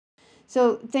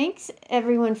So thanks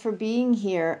everyone for being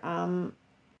here.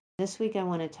 This week I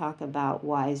want to talk about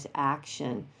wise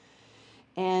action.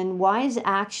 And wise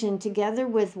action, together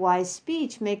with wise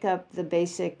speech, make up the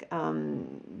basic,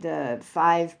 the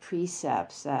 5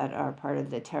 precepts that are part of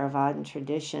the Theravadan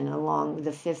tradition. Along with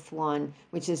the 5th one,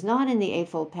 which is not in the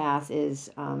Eightfold Path, is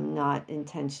not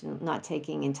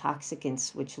taking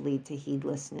intoxicants which lead to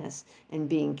heedlessness, and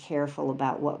being careful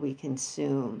about what we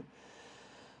consume,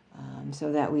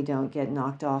 so that we don't get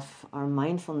knocked off our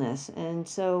mindfulness. And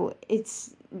so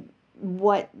it's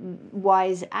what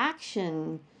wise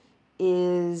action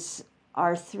is,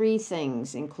 are 3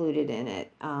 things included in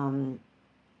it.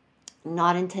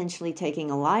 Not intentionally taking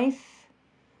a life,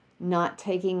 not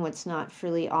taking what's not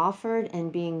freely offered, and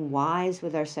being wise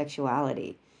with our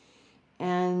sexuality.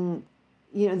 And,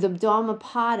 the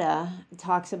Dhammapada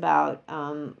talks about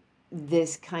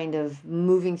this kind of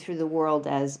moving through the world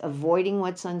as avoiding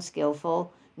what's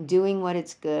unskillful, doing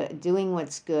what's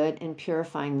good, and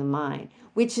purifying the mind,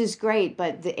 which is great.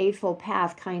 But the Eightfold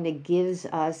Path kind of gives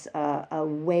us a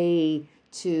way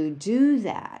to do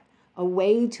that, a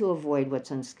way to avoid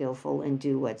what's unskillful and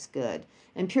do what's good.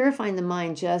 And purifying the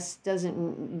mind just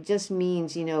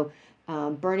means,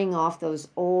 burning off those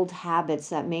old habits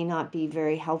that may not be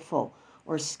very helpful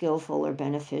or skillful or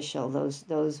beneficial.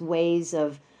 Those ways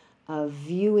of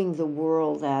viewing the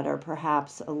world that are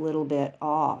perhaps a little bit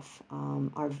off,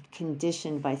 are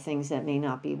conditioned by things that may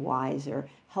not be wise or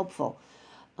helpful.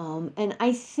 And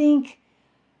I think,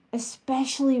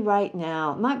 especially right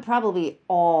now,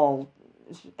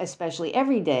 especially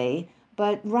every day,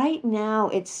 but right now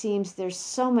it seems there's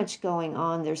so much going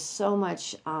on. There's so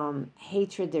much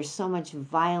hatred. There's so much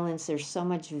violence. There's so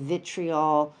much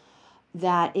vitriol,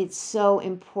 that it's so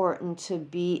important to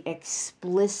be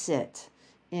explicit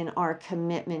in our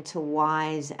commitment to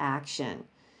wise action,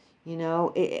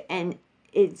 and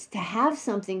it's to have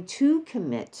something to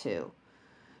commit to.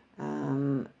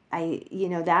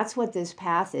 That's what this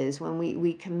path is. When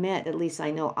we commit, at least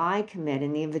I know I commit,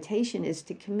 and the invitation is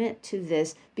to commit to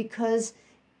this, because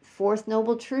Fourth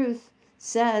Noble Truth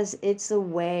says it's a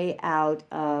way out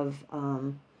of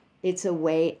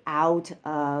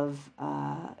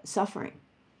suffering.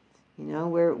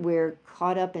 We're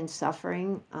caught up in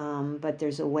suffering, but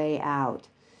there's a way out,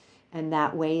 and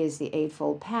that way is the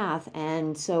Eightfold Path.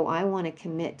 And so I want to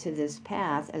commit to this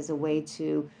path as a way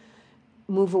to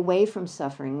move away from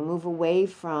suffering, move away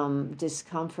from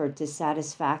discomfort,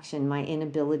 dissatisfaction, my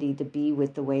inability to be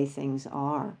with the way things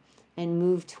are, and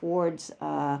move towards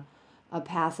a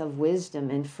path of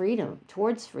wisdom and freedom,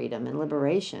 towards freedom and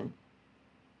liberation.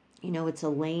 It's a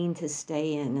lane to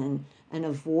stay in, and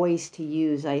a voice to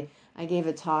use. I gave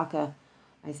a talk, I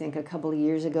think a couple of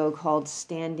years ago, called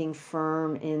Standing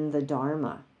Firm in the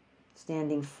Dharma.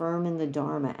 Standing firm in the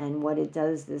Dharma, and what it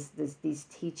does, these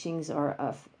teachings are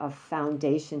a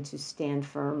foundation to stand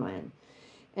firm in.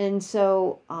 And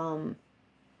so,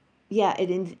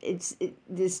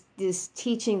 this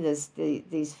teaching,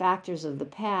 these factors of the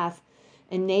path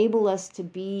enable us to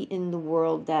be in the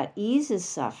world that eases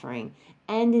suffering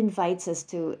and invites us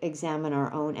to examine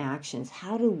our own actions.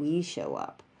 How do we show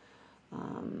up?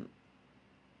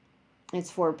 It's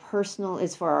for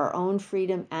our own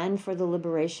freedom and for the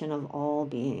liberation of all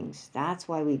beings. That's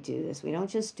why we do this. We don't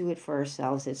just do it for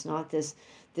ourselves. It's not this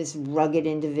rugged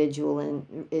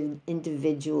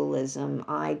individualism.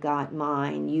 I got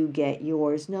mine, you get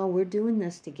yours. No, we're doing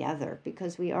this together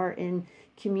because we are in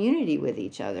community with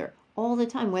each other all the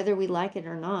time, whether we like it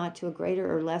or not, to a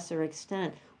greater or lesser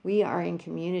extent. We are in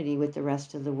community with the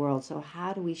rest of the world. So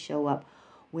how do we show up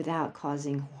without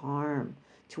causing harm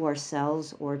to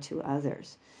ourselves or to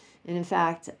others? And in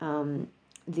fact,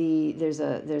 there's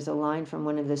a line from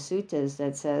one of the suttas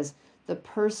that says, the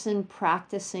person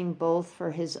practicing both for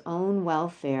his own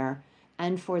welfare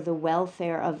and for the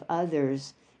welfare of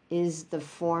others is the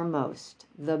foremost,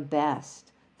 the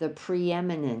best, the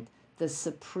preeminent, the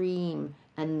supreme,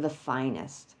 and the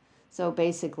finest. So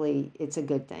basically, it's a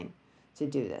good thing to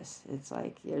do this. It's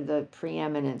like you're the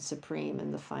preeminent, supreme,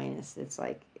 and the finest. It's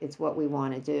like, it's what we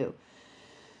want to do.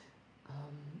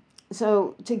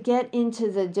 So to get into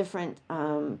the different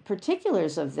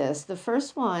particulars of this, the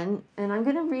first one, and I'm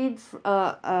going to read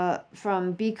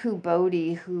from Bhikkhu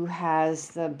Bodhi, who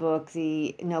has the book,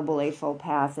 The Noble Eightfold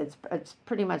Path. It's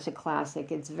pretty much a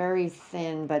classic. It's very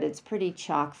thin, but it's pretty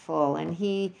chock full. And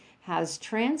he has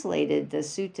translated the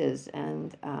suttas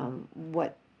and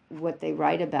what they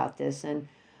write about this. And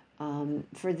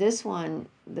for this one,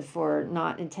 for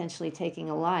not intentionally taking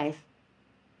a life,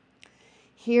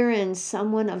 herein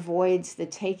someone avoids the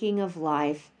taking of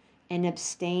life and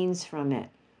abstains from it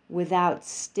without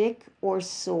stick or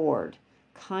sword,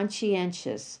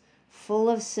 conscientious, full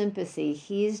of sympathy.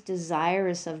 He is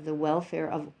desirous of the welfare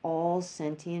of all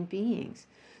sentient beings.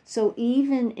 So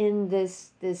even in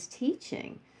this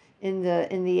teaching, in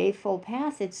the Eightfold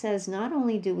Path, it says not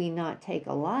only do we not take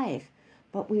a life,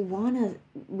 but we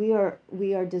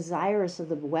are desirous of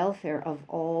the welfare of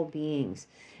all beings.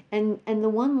 And the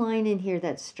one line in here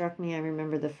that struck me, I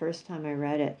remember the first time I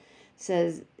read it,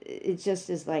 says, it just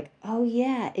is like, oh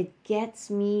yeah, it gets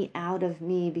me out of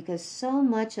me, because so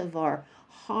much of our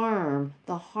harm,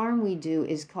 the harm we do,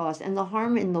 is caused, and the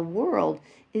harm in the world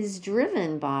is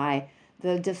driven by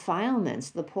the defilements,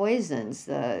 the poisons,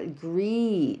 the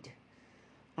greed.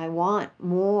 I want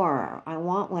more. I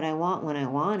want what I want when I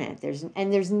want it.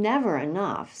 There's never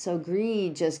enough. So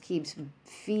greed just keeps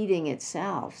feeding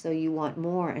itself. So you want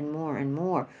more and more and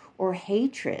more. Or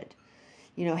hatred.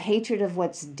 Hatred of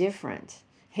what's different.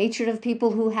 Hatred of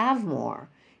people who have more.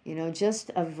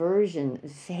 Just aversion,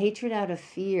 hatred out of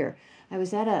fear. I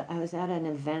was at an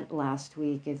event last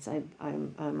week.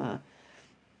 I'm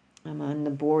on the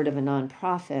board of a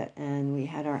nonprofit, and we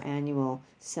had our annual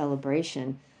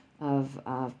celebration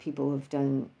of people who've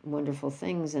done wonderful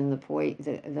things. And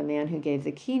the man who gave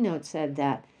the keynote said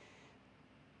that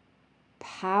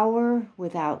power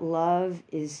without love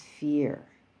is fear.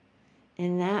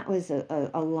 And that was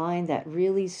a line that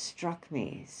really struck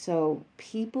me. So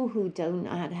people who do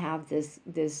not have this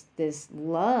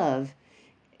love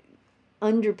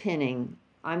underpinning,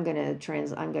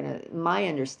 my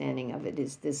understanding of it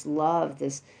is this love,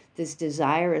 this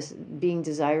being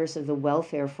desirous of the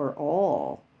welfare for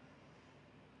all,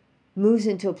 moves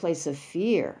into a place of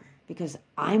fear, because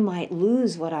I might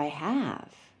lose what I have.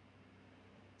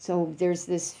 So there's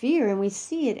this fear, and we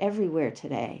see it everywhere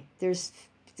today. There's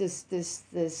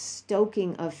this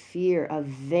stoking of fear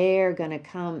of they're going to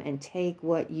come and take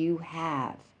what you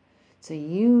have. So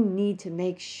you need to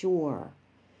make sure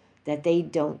that they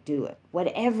don't do it.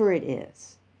 Whatever it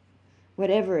is.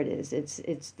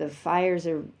 It's the fires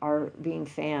are being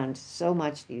fanned so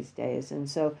much these days. And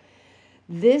so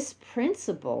this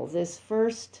principle, this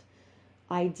first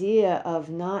idea of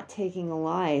not taking a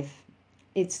life,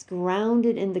 it's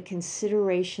grounded in the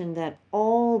consideration that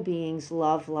all beings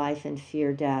love life and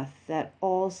fear death, that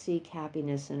all seek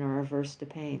happiness and are averse to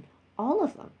pain. All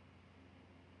of them.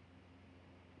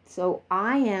 So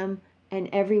I am, and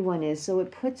everyone is. So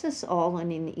it puts us all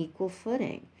on an equal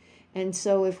footing. And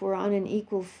so if we're on an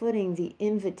equal footing, the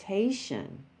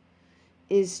invitation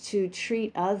is to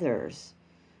treat others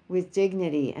with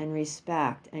dignity and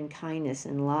respect and kindness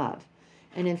and love.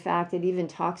 And in fact, it even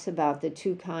talks about the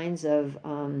two kinds of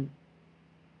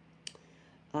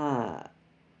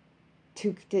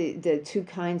two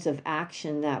kinds of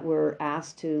action that we're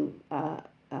asked to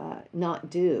not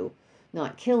do,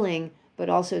 not killing, but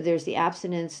also there's the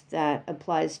abstinence that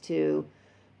applies to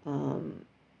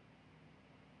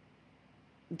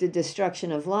the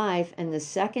destruction of life, and the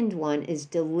second one is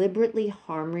deliberately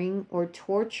harming or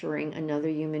torturing another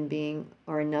human being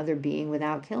or another being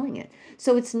without killing it.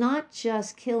 So it's not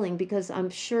just killing, because I'm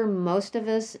sure most of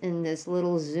us in this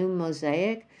little Zoom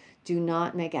mosaic do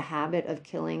not make a habit of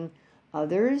killing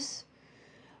others,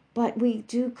 but we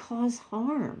do cause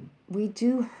harm. We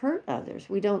do hurt others.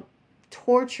 We don't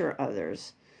torture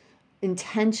others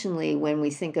intentionally when we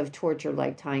think of torture,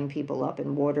 like tying people up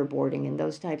and waterboarding and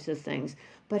those types of things.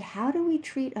 But how do we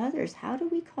treat others? How do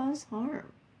we cause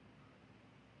harm?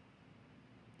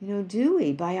 Do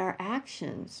we? By our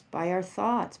actions, by our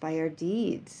thoughts, by our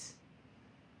deeds.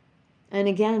 And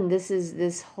again,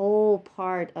 this whole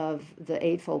part of the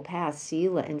Eightfold Path,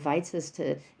 Sila, invites us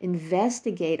to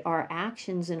investigate our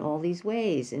actions in all these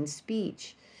ways, in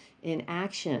speech, in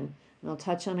action. And I'll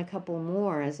touch on a couple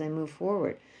more as I move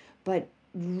forward. But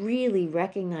really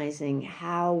recognizing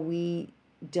how we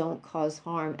don't cause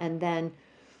harm. And then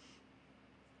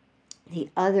the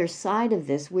other side of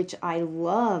this, which I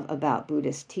love about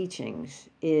Buddhist teachings,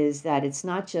 is that it's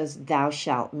not just thou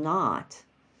shalt not.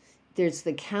 There's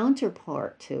the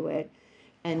counterpart to it.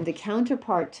 And the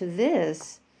counterpart to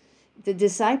this, the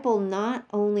disciple not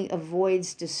only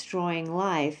avoids destroying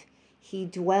life, he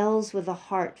dwells with a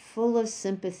heart full of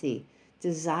sympathy,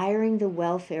 desiring the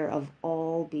welfare of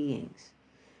all beings.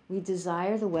 We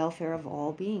desire the welfare of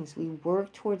all beings. We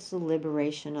work towards the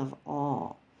liberation of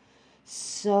all.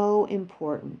 So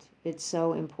important. It's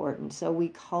so important. So we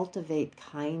cultivate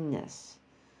kindness.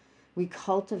 We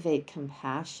cultivate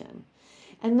compassion.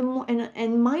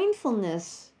 And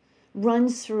mindfulness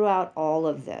runs throughout all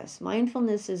of this.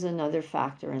 Mindfulness is another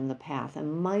factor in the path,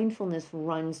 and mindfulness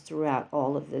runs throughout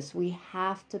all of this. We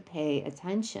have to pay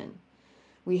attention.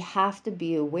 We have to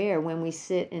be aware when we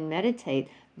sit and meditate.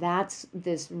 That's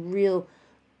this real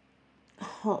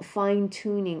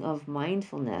fine-tuning of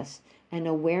mindfulness and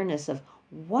awareness of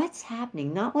what's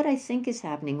happening, not what I think is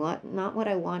happening, not what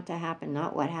I want to happen,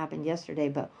 not what happened yesterday,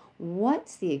 but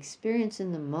what's the experience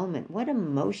in the moment, what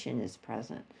emotion is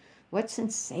present, what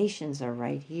sensations are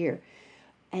right here.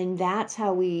 And that's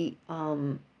how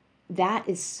that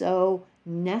is so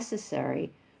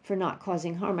necessary for not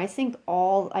causing harm. I think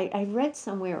I read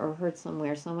somewhere or heard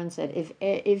somewhere, someone said,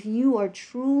 if you are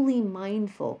truly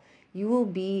mindful, you will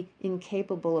be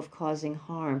incapable of causing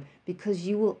harm because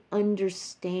you will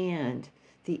understand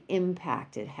the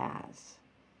impact it has.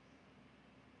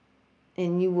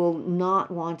 And you will not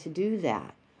want to do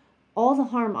that. All the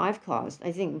harm I've caused,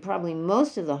 I think probably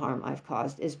most of the harm I've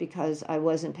caused is because I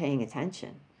wasn't paying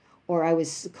attention or I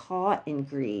was caught in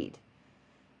greed.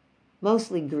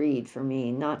 Mostly greed for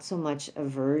me, not so much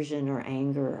aversion or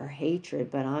anger or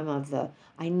hatred, but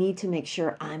I need to make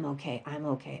sure I'm okay, I'm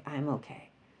okay, I'm okay.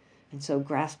 And so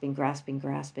grasping,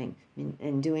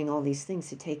 and doing all these things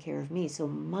to take care of me. So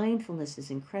mindfulness is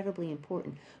incredibly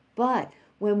important. But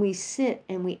when we sit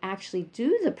and we actually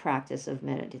do the practice of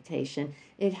meditation,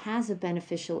 it has a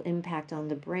beneficial impact on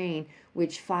the brain,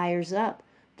 which fires up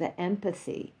the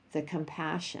empathy, the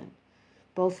compassion,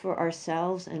 both for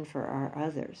ourselves and for our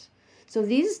others. So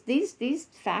these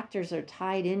factors are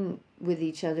tied in with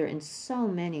each other in so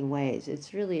many ways.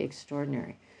 It's really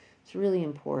extraordinary. It's really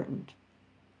important.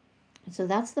 So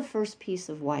that's the first piece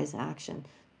of wise action,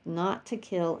 not to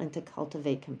kill and to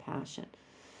cultivate compassion.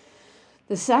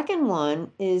 The second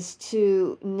one is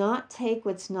to not take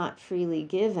what's not freely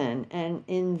given. And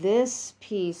in this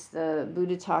piece, the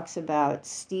Buddha talks about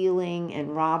stealing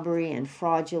and robbery and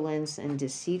fraudulence and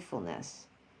deceitfulness.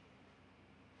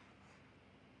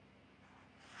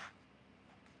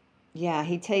 Yeah,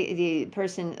 the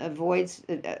person avoids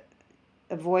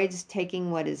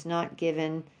taking what is not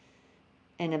given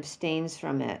and abstains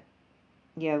from it.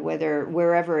 Yeah,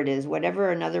 wherever it is,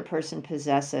 whatever another person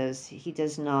possesses, he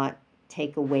does not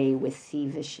take away with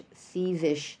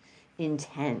thievish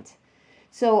intent.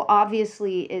 So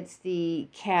obviously it's the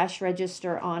cash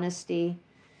register honesty,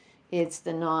 it's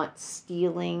the not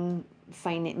stealing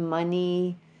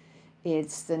money,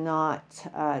 it's the not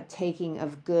taking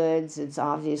of goods, it's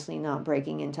obviously not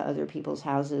breaking into other people's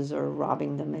houses or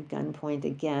robbing them at gunpoint.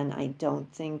 Again, I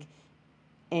don't think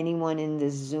anyone in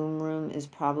this Zoom room is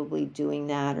probably doing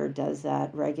that or does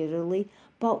that regularly.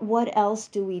 But what else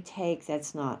do we take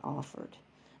that's not offered?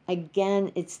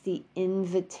 Again, it's the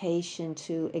invitation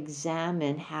to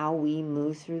examine how we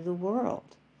move through the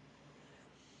world.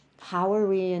 How are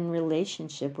we in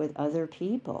relationship with other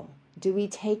people? Do we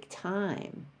take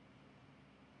time?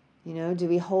 Do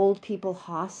we hold people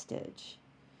hostage?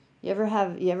 You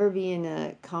ever be in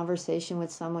a conversation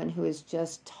with someone who is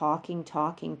just talking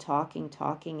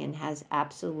and has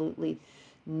absolutely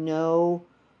no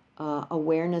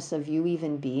awareness of you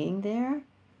even being there?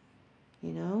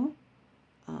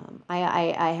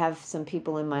 I have some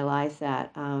people in my life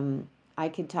that I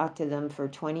could talk to them for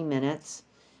 20 minutes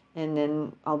and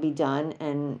then I'll be done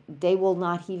and they will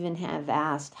not even have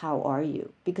asked, how are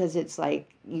you? Because it's like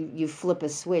you flip a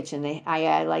switch and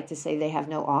I like to say they have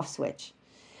no off switch.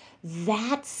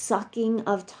 That sucking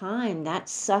of time, that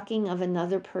sucking of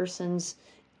another person's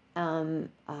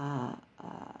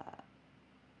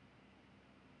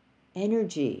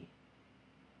energy,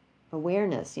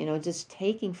 awareness, just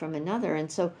taking from another.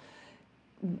 And so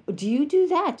do you do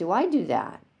that? Do I do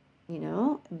that?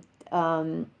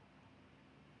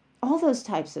 All those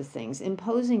types of things,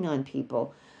 imposing on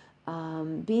people,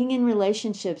 being in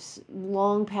relationships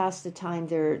long past the time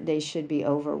they should be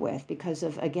over with because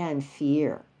of, again,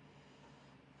 fear.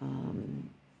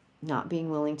 Not being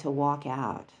willing to walk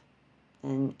out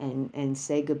and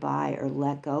say goodbye or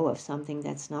let go of something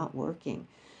that's not working.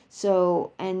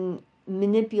 So, and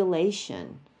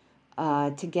manipulation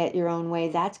to get your own way,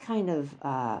 that's kind of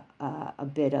a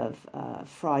bit of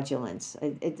fraudulence.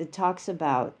 It talks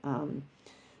about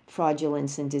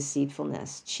fraudulence and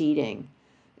deceitfulness, cheating.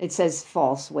 It says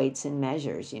false weights and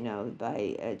measures,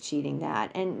 by cheating that.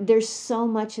 And there's so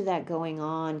much of that going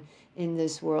on in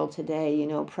this world today,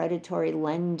 predatory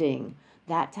lending,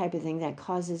 that type of thing that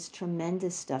causes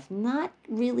tremendous stuff. Not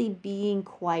really being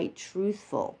quite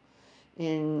truthful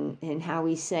in how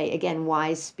we say. Again,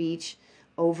 wise speech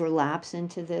overlaps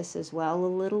into this as well a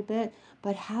little bit.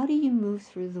 But how do you move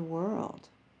through the world?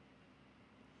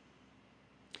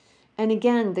 And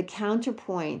again, the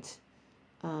counterpoint,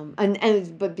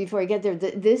 but before I get there,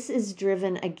 this is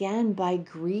driven again by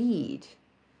greed,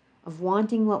 of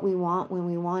wanting what we want when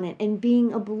we want it, and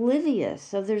being oblivious.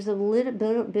 So there's a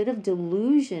little bit of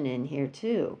delusion in here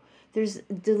too. There's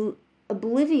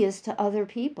oblivious to other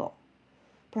people.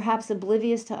 perhaps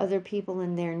oblivious to other people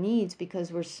and their needs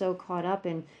because we're so caught up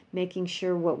in making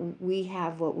sure what we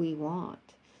have, what we want.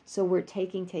 So we're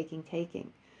taking.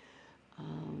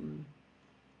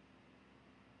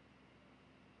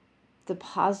 The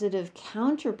positive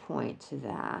counterpoint to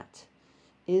that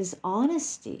is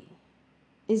honesty,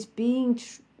 is being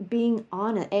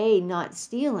honest, not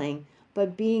stealing,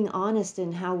 but being honest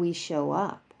in how we show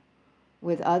up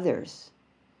with others.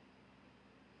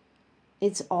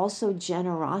 It's also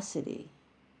generosity.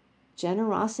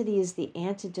 Generosity is the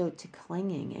antidote to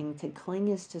clinging, and to cling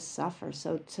is to suffer.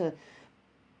 So to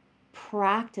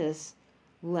practice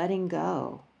letting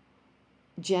go.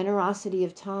 Generosity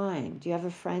of time. Do you have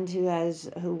a friend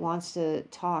who wants to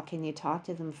talk? Can you talk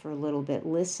to them for a little bit?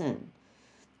 Listen.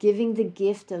 Giving the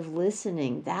gift of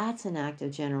listening, that's an act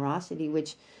of generosity,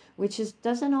 which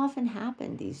doesn't often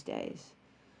happen these days.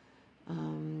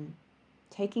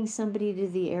 Taking somebody to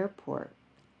the airport,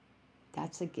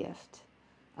 that's a gift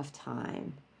of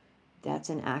time. That's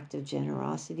an act of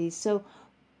generosity. So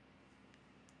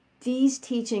these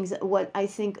teachings, what I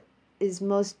think is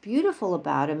most beautiful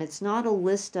about them, it's not a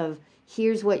list of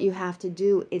here's what you have to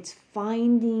do. It's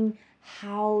finding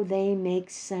how they make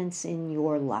sense in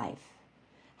your life.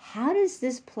 How does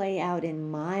this play out in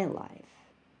my life?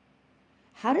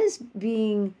 How does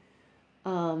being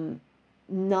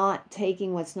not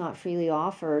taking what's not freely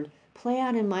offered play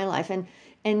out in my life?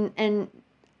 And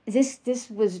this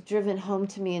was driven home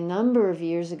to me a number of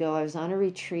years ago. I was on a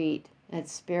retreat at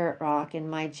Spirit Rock, and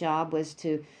my job was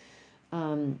to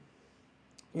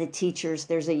the teachers,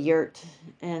 there's a yurt,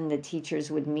 and the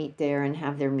teachers would meet there and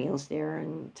have their meals there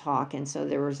and talk, and so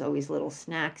there was always little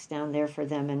snacks down there for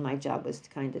them, and my job was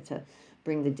to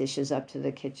bring the dishes up to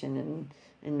the kitchen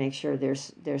and make sure their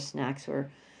snacks were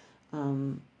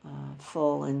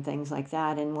full and things like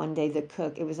that. And one day the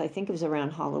cook, I think it was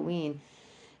around Halloween,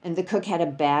 and the cook had a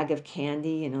bag of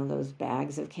candy, those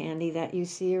bags of candy that you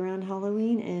see around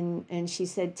Halloween, and she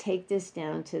said, take this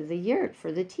down to the yurt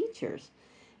for the teachers.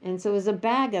 And so it was a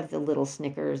bag of the little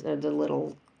Snickers, the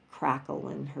little Crackle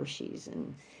and Hershey's.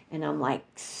 And I'm like,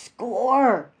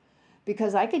 score!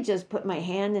 Because I could just put my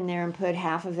hand in there and put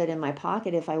half of it in my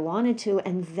pocket if I wanted to.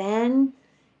 And then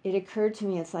it occurred to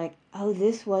me, it's like, oh,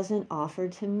 this wasn't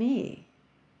offered to me.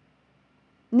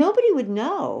 Nobody would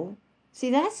know. See,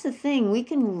 that's the thing. We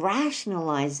can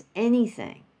rationalize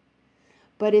anything.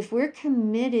 But if we're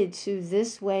committed to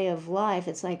this way of life,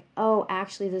 it's like, oh,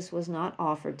 actually, this was not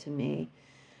offered to me.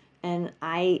 And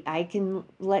I can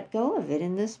let go of it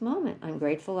in this moment. I'm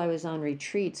grateful I was on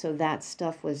retreat, so that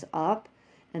stuff was up,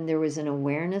 and there was an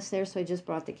awareness there. So I just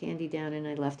brought the candy down and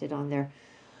I left it on their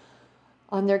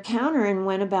counter and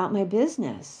went about my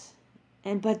business.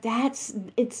 But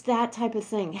it's that type of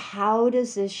thing. How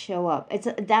does this show up?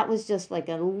 That was just like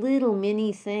a little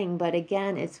mini thing, but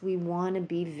again, we want to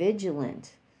be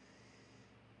vigilant.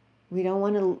 We don't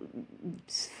want to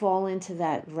fall into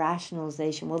that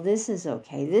rationalization. Well, this is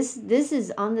okay. This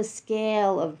is on the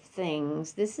scale of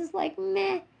things. This is like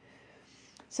meh.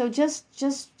 So just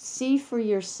see for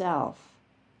yourself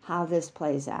how this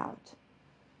plays out.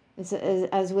 It's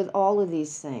as with all of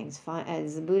these things.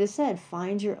 As the Buddha said,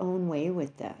 find your own way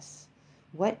with this.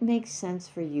 What makes sense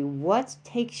for you? What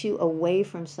takes you away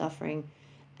from suffering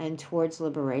and towards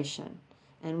liberation?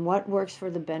 And what works for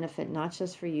the benefit, not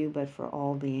just for you, but for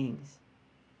all beings.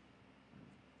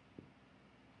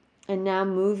 And now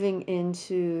moving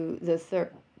into the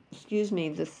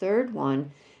third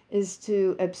one is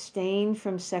to abstain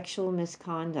from sexual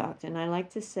misconduct. And I like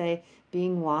to say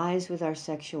being wise with our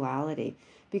sexuality,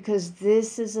 because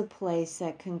this is a place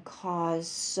that can cause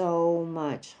so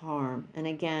much harm. And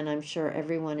again, I'm sure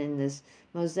everyone in this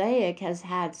mosaic has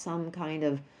had some kind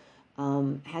of,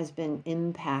 has been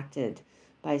impacted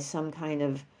by some kind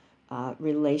of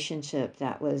relationship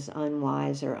that was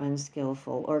unwise or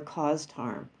unskillful or caused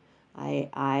harm. I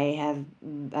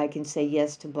can say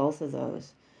yes to both of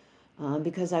those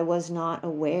because I was not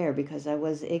aware, because I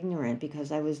was ignorant,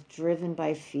 because I was driven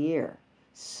by fear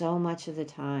so much of the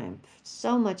time.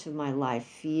 So much of my life,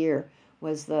 fear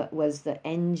was the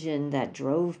engine that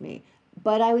drove me.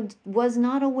 But I was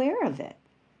not aware of it,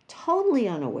 totally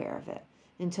unaware of it,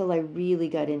 until I really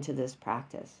got into this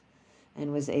practice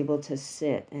and was able to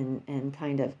sit and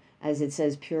kind of, as it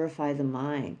says, purify the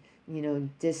mind,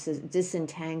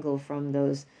 disentangle from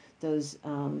those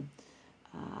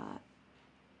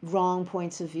wrong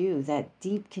points of view, that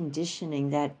deep conditioning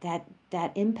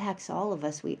that impacts all of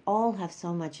us. We all have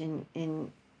so much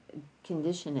in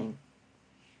conditioning.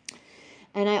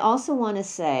 And I also want to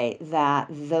say that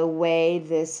the way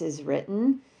this is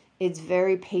written, it's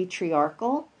very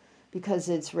patriarchal. because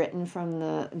it's written from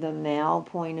the male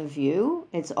point of view.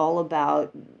 It's all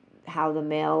about how the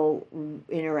male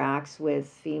interacts with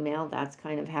female. That's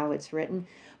kind of how it's written.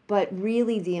 But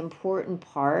really, the important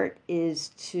part is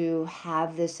to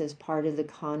have this as part of the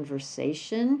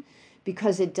conversation,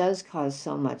 because it does cause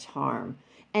so much harm.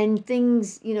 And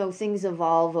things, things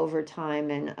evolve over time,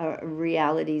 and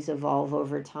realities evolve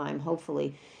over time,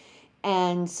 hopefully.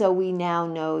 And so we now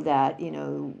know that,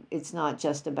 it's not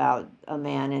just about a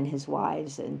man and his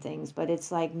wives and things, but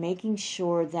it's like making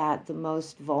sure that the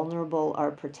most vulnerable are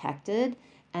protected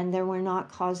and that we're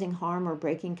not causing harm or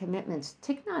breaking commitments.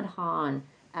 Thich Nhat Hanh,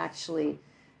 actually,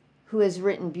 who has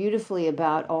written beautifully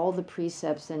about all the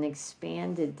precepts and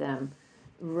expanded them,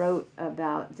 wrote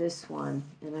about this one,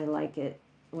 and I like it,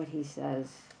 what he says,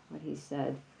 what he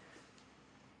said.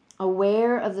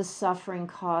 Aware of the suffering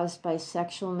caused by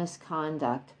sexual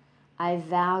misconduct, I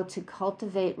vow to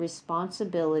cultivate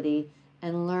responsibility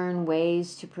and learn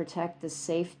ways to protect the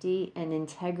safety and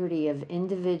integrity of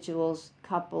individuals,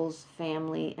 couples,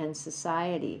 family, and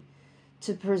society.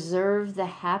 To preserve the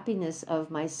happiness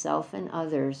of myself and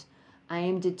others, I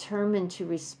am determined to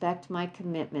respect my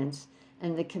commitments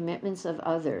and the commitments of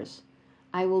others.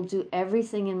 I will do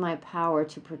everything in my power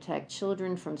to protect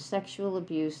children from sexual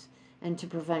abuse and to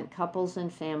prevent couples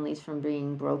and families from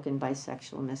being broken by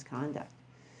sexual misconduct.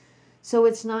 So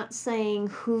it's not saying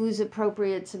who's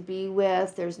appropriate to be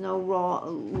with. There's no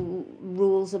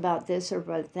rules about this or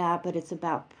about that, but it's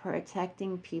about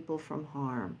protecting people from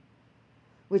harm,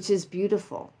 which is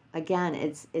beautiful. Again,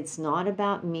 it's not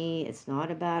about me. It's not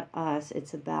about us.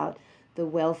 It's about the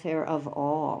welfare of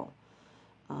all.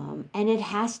 And it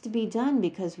has to be done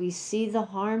because we see the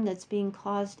harm that's being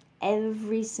caused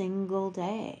every single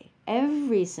day.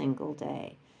 Every single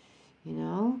day,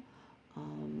 and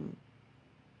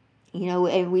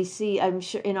we see, I'm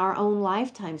sure in our own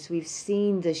lifetimes, we've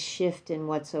seen the shift in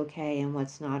what's okay and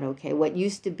what's not okay. What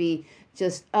used to be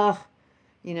just,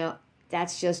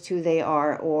 that's just who they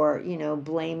are, or,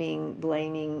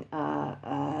 blaming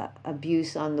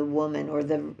abuse on the woman or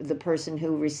the person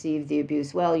who received the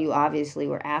abuse. Well, you obviously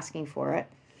were asking for it.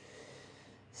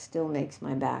 Still makes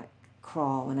my back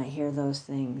crawl when I hear those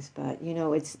things, but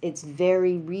it's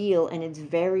very real, and it's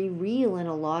very real in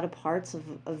a lot of parts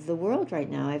of the world right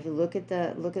now. If you look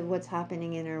at what's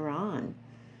happening in Iran,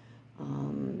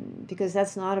 because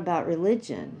that's not about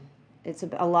religion.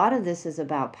 A lot of this is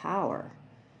about power.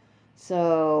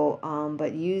 So,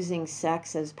 but using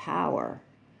sex as power,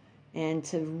 and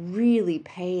to really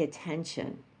pay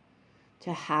attention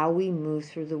to how we move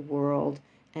through the world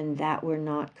and that we're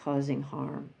not causing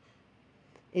harm.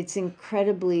 It's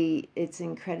incredibly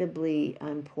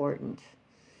important,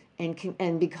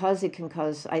 and because it can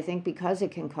cause, I think, because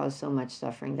it can cause so much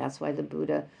suffering, that's why the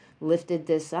Buddha lifted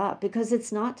this up, because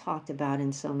it's not talked about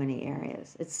in so many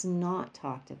areas. It's not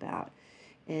talked about,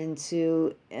 and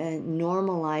to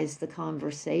normalize the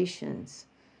conversations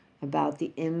about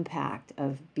the impact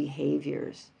of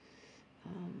behaviors.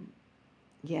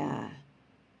 Bhikkhu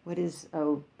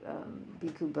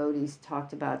Bodhi's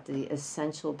talked about the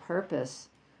essential purpose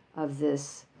of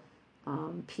this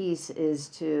piece is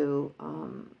to,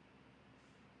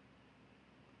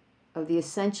 the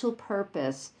essential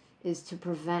purpose is to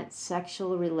prevent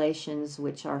sexual relations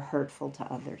which are hurtful to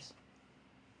others.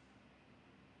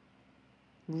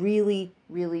 Really,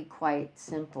 really quite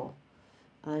simple.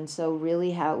 And so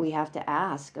really how we have to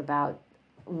ask about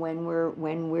when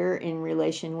we're in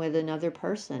relation with another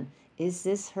person, is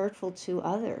this hurtful to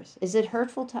others? Is it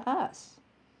hurtful to us?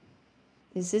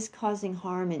 Is this causing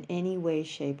harm in any way,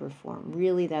 shape, or form?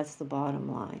 Really, that's the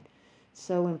bottom line.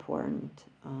 So important.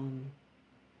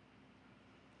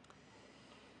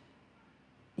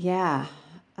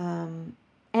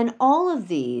 And all of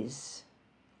these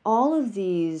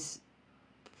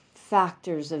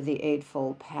factors of the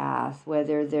Eightfold Path,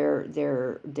 whether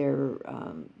they're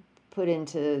put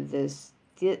into this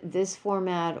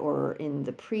format or in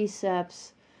the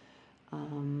precepts,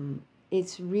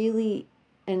 it's really,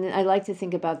 and I like to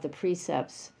think about the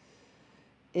precepts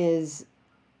is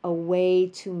a way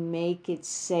to make it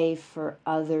safe for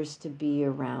others to be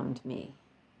around me.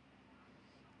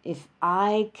 If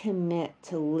I commit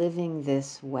to living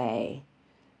this way,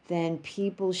 then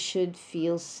people should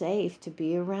feel safe to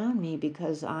be around me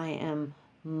because I am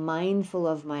mindful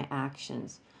of my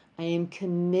actions. I am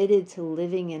committed to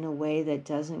living in a way that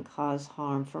doesn't cause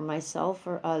harm for myself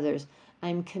or others.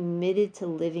 I'm committed to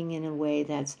living in a way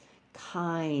that's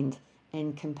kind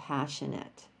and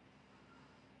compassionate.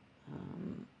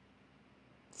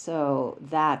 So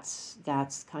that's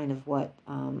kind of what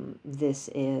this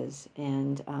is.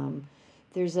 And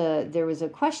there was a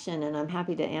question, and I'm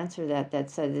happy to answer that. That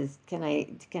said, can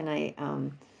I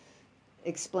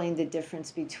explain the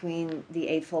difference between the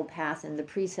Eightfold Path and the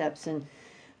precepts? And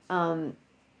um,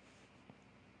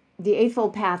 the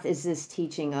Eightfold Path is this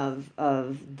teaching of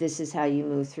this is how you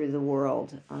move through the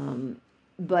world.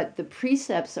 But the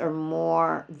precepts are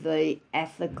more the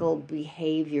ethical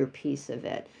behavior piece of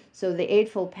it. So the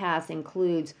Eightfold Path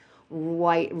includes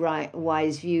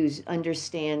wise views,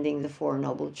 understanding the Four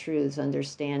Noble Truths,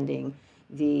 understanding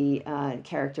the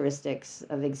characteristics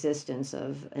of existence,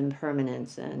 of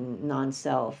impermanence and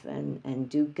non-self and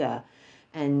dukkha,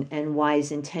 and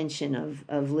wise intention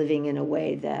of living in a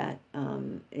way that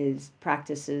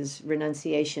practices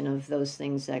renunciation of those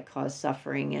things that cause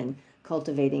suffering, and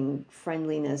cultivating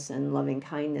friendliness and loving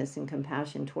kindness and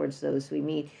compassion towards those we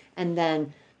meet. And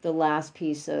then the last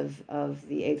piece of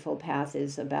the Eightfold Path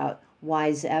is about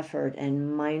wise effort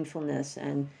and mindfulness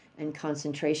and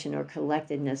concentration or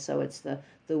collectedness. So it's the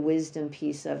wisdom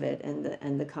piece of it,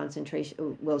 and the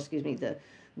concentration, well, excuse me, the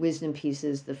wisdom piece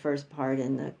is the first part,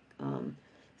 and the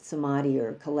samadhi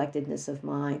or collectedness of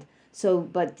mind. So,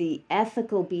 but the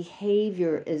ethical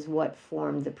behavior is what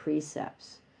formed the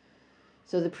precepts.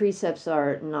 So the precepts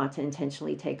are not to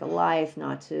intentionally take a life,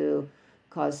 not to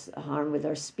cause harm with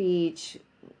our speech,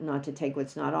 not to take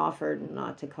what's not offered,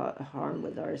 not to cause harm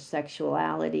with our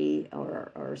sexuality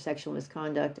or sexual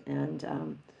misconduct, and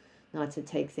not to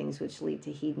take things which lead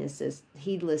to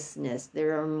heedlessness.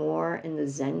 There are more in the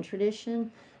Zen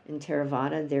tradition. In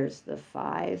Theravada, there's the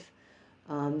 5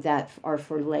 that are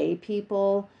for lay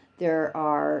people. There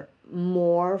are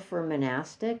more for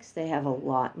monastics. They have a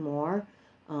lot more.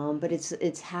 But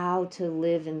it's how to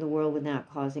live in the world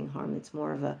without causing harm. It's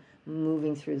more of a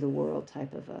moving through the world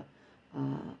type of a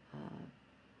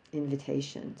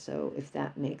invitation. So if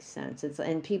that makes sense,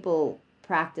 and people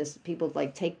practice. People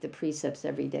like take the precepts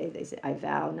every day. They say, "I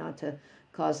vow not to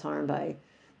cause harm by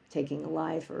taking a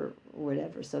life," or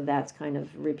whatever. So that's kind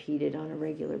of repeated on a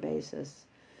regular basis.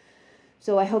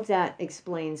 So I hope that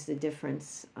explains the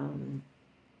difference.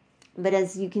 But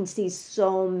as you can see,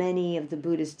 so many of the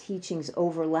Buddha's teachings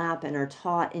overlap and are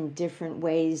taught in different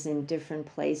ways in different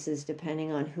places,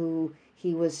 depending on who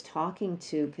he was talking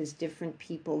to, because different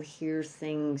people hear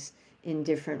things in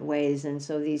different ways. And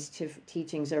so these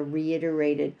teachings are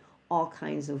reiterated all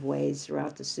kinds of ways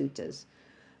throughout the suttas.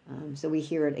 So we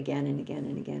hear it again and again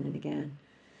and again and again.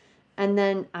 And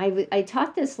then I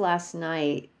taught this last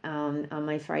night on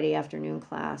my Friday afternoon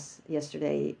class,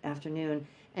 yesterday afternoon.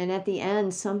 And at the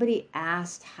end, somebody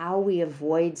asked how we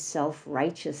avoid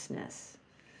self-righteousness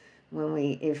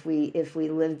if we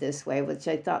live this way, which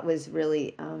I thought was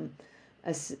really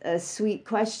a sweet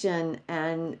question.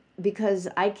 And because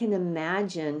I can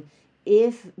imagine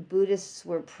if Buddhists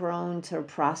were prone to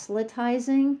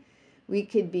proselytizing, we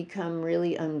could become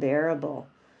really unbearable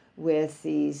with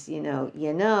these,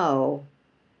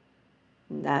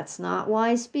 that's not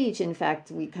wise speech. In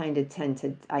fact, we kind of tend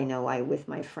to, with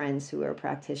my friends who are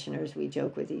practitioners, we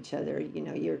joke with each other,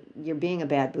 you're being a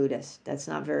bad Buddhist.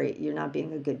 You're not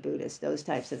being a good Buddhist, those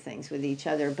types of things with each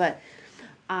other. But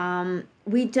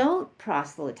we don't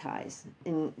proselytize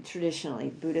traditionally.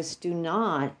 Buddhists do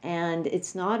not. And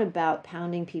it's not about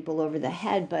pounding people over the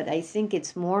head, but I think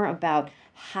it's more about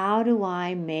how do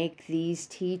I make these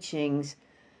teachings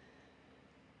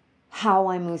how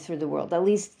I move through the world. At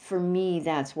least for me,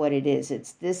 that's what it is.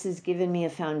 This has given me a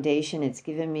foundation. It's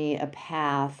given me a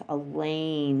path, a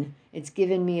lane. It's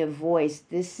given me a voice.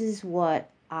 This is what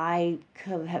I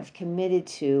have committed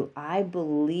to. I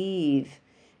believe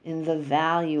in the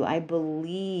value. I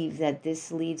believe that this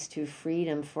leads to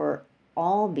freedom for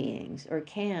all beings, or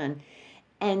can.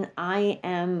 And I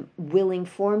am willing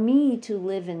for me to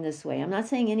live in this way. I'm not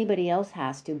saying anybody else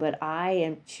has to, but I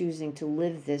am choosing to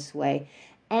live this way.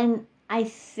 And I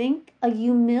think a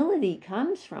humility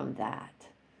comes from that.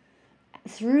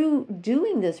 Through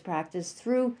doing this practice,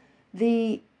 through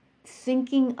the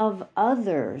thinking of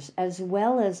others as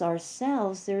well as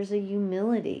ourselves, there's a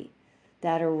humility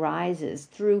that arises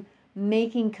through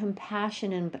making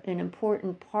compassion an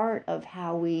important part of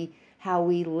how we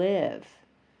live.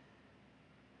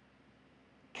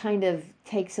 Kind of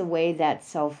takes away that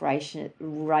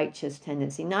self-righteous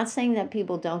tendency. Not saying that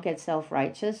people don't get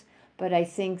self-righteous, but I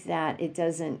think that it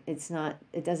doesn't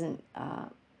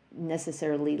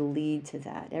necessarily lead to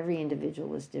that. Every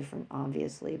individual is different,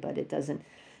 obviously, but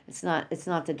it's not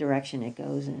the direction it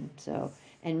goes in. So,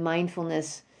 and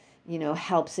mindfulness,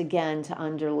 helps again to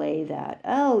underlay that.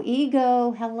 Oh,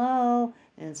 ego, hello.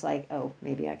 And it's like, oh,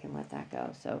 maybe I can let that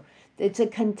go. So it's a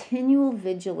continual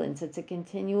vigilance. It's a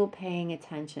continual paying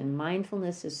attention.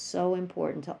 Mindfulness is so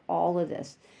important to all of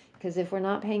this. because if we're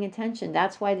not paying attention,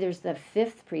 that's why there's the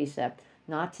fifth precept,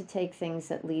 not to take things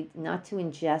that lead, not to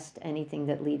ingest anything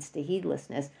that leads to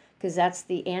heedlessness, because that's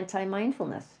the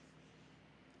anti-mindfulness.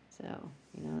 So,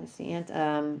 it's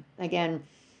the again,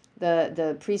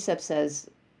 the precept says,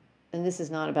 and this is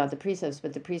not about the precepts,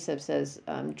 but the precept says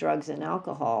drugs and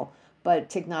alcohol. But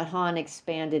Thich Nhat Hanh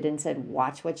expanded and said,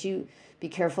 be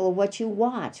careful of what you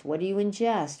watch. What do you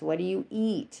ingest? What do you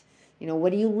eat?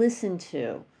 What do you listen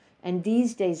to? And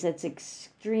these days, it's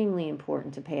extremely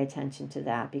important to pay attention to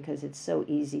that, because it's so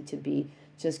easy to be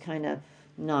just kind of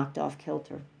knocked off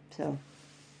kilter. So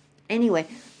anyway,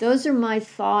 those are my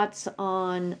thoughts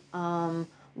on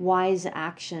wise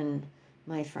action,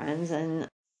 my friends. And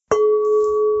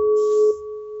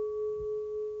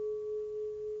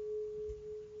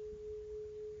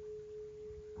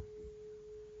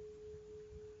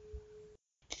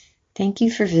thank you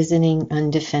for visiting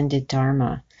Undefended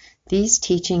Dharma. These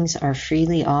teachings are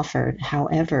freely offered.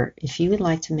 However, if you would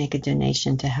like to make a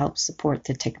donation to help support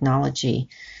the technology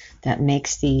that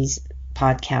makes these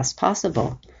podcasts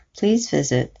possible, please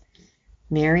visit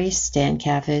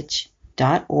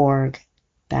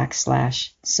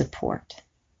marystankovich.org/support.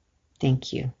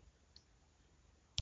 Thank you.